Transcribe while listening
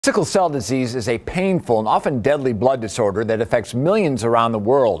Sickle cell disease is a painful and often deadly blood disorder that affects millions around the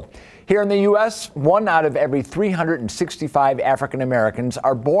world. Here in the U.S., 1 out of every 365 African Americans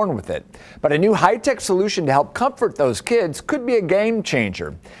are born with it. But a new high-tech solution to help comfort those kids could be a game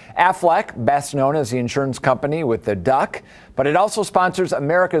changer. Aflac, best known as the insurance company with the duck, but it also sponsors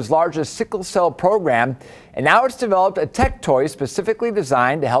America's largest sickle cell program. And now it's developed a tech toy specifically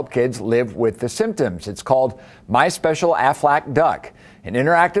designed to help kids live with the symptoms. It's called My Special Aflac Duck, an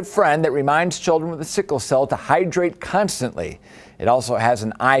interactive friend that reminds children with a sickle cell to hydrate constantly. It also has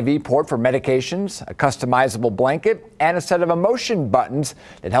an IV port for medications, a customizable blanket, and a set of emotion buttons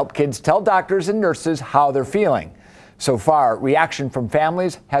that help kids tell doctors and nurses how they're feeling. So far, reaction from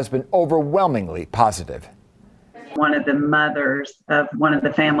families has been overwhelmingly positive. One of the mothers of one of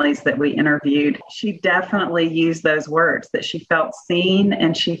the families that we interviewed, she definitely used those words, that she felt seen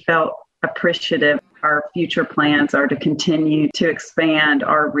and she felt appreciative. Our future plans are to continue to expand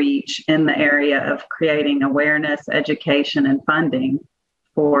our reach in the area of creating awareness, education, and funding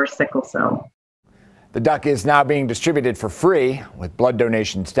for sickle cell. The duck is now being distributed for free. With blood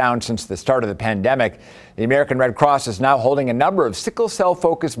donations down since the start of the pandemic, the American Red Cross is now holding a number of sickle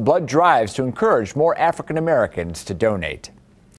cell-focused blood drives to encourage more African Americans to donate.